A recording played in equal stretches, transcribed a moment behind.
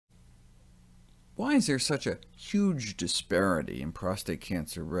Why is there such a huge disparity in prostate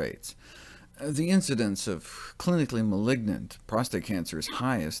cancer rates? The incidence of clinically malignant prostate cancer is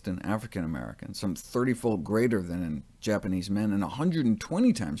highest in African Americans, some 30-fold greater than in Japanese men, and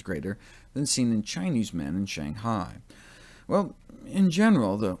 120 times greater than seen in Chinese men in Shanghai. Well, in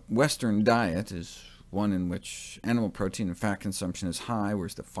general, the Western diet is one in which animal protein and fat consumption is high,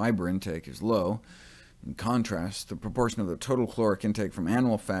 whereas the fiber intake is low. In contrast, the proportion of the total caloric intake from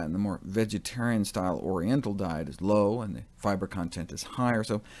animal fat in the more vegetarian-style Oriental diet is low, and the fiber content is higher,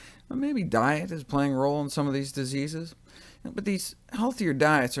 so maybe diet is playing a role in some of these diseases. But these healthier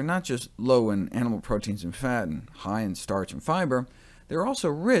diets are not just low in animal proteins and fat and high in starch and fiber, they're also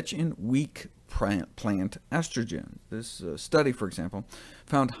rich in weak plant estrogens. This study, for example,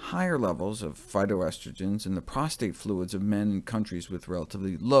 found higher levels of phytoestrogens in the prostate fluids of men in countries with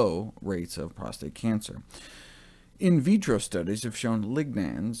relatively low rates of prostate cancer. In vitro studies have shown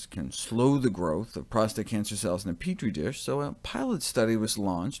lignans can slow the growth of prostate cancer cells in a petri dish, so a pilot study was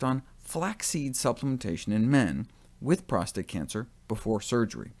launched on flaxseed supplementation in men with prostate cancer before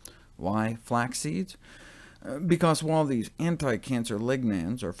surgery. Why flax seeds? Because while these anti-cancer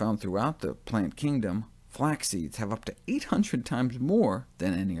lignans are found throughout the plant kingdom, flax seeds have up to 800 times more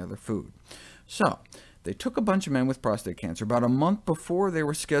than any other food. So they took a bunch of men with prostate cancer about a month before they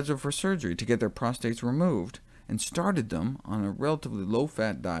were scheduled for surgery to get their prostates removed, and started them on a relatively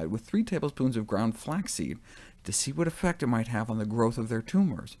low-fat diet with 3 tablespoons of ground flaxseed to see what effect it might have on the growth of their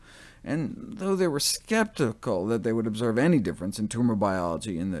tumors. And though they were skeptical that they would observe any difference in tumor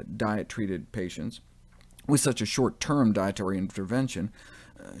biology in the diet-treated patients, with such a short-term dietary intervention,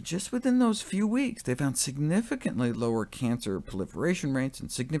 just within those few weeks they found significantly lower cancer proliferation rates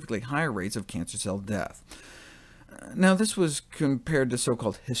and significantly higher rates of cancer cell death. Now, this was compared to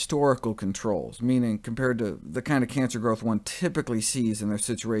so-called historical controls, meaning compared to the kind of cancer growth one typically sees in their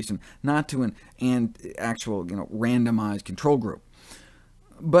situation, not to an actual randomized control group.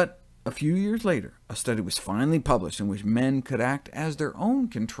 But a few years later, a study was finally published in which men could act as their own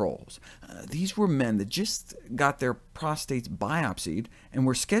controls. These were men that just got their prostates biopsied and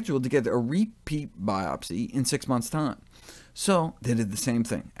were scheduled to get a repeat biopsy in 6 months' time. So they did the same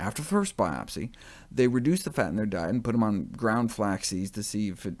thing. After the first biopsy, they reduced the fat in their diet and put them on ground flax seeds to see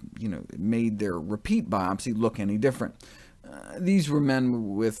if it made their repeat biopsy look any different. These were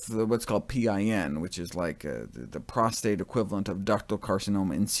men with what's called PIN, which is like the prostate equivalent of ductal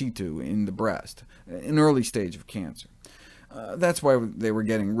carcinoma in situ in the breast, an early stage of cancer. That's why they were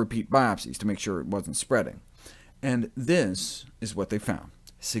getting repeat biopsies, to make sure it wasn't spreading. And this is what they found.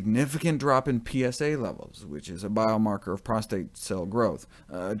 Significant drop in PSA levels, which is a biomarker of prostate cell growth,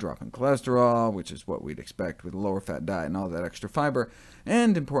 a drop in cholesterol, which is what we'd expect with a lower fat diet and all that extra fiber,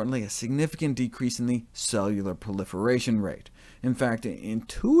 and importantly, a significant decrease in the cellular proliferation rate. In fact, in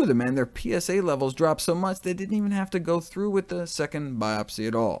 2 of the men, their PSA levels dropped so much they didn't even have to go through with the second biopsy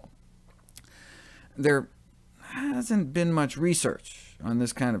at all. There hasn't been much research on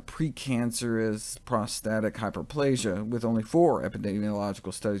this kind of precancerous prostatic hyperplasia, with only 4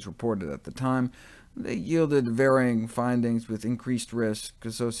 epidemiological studies reported at the time. They yielded varying findings, with increased risk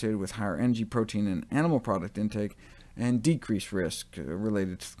associated with higher NG protein and animal product intake, and decreased risk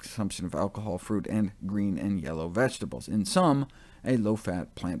related to consumption of alcohol, fruit, and green and yellow vegetables. In some, a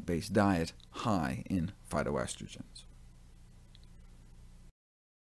low-fat, plant-based diet high in phytoestrogens.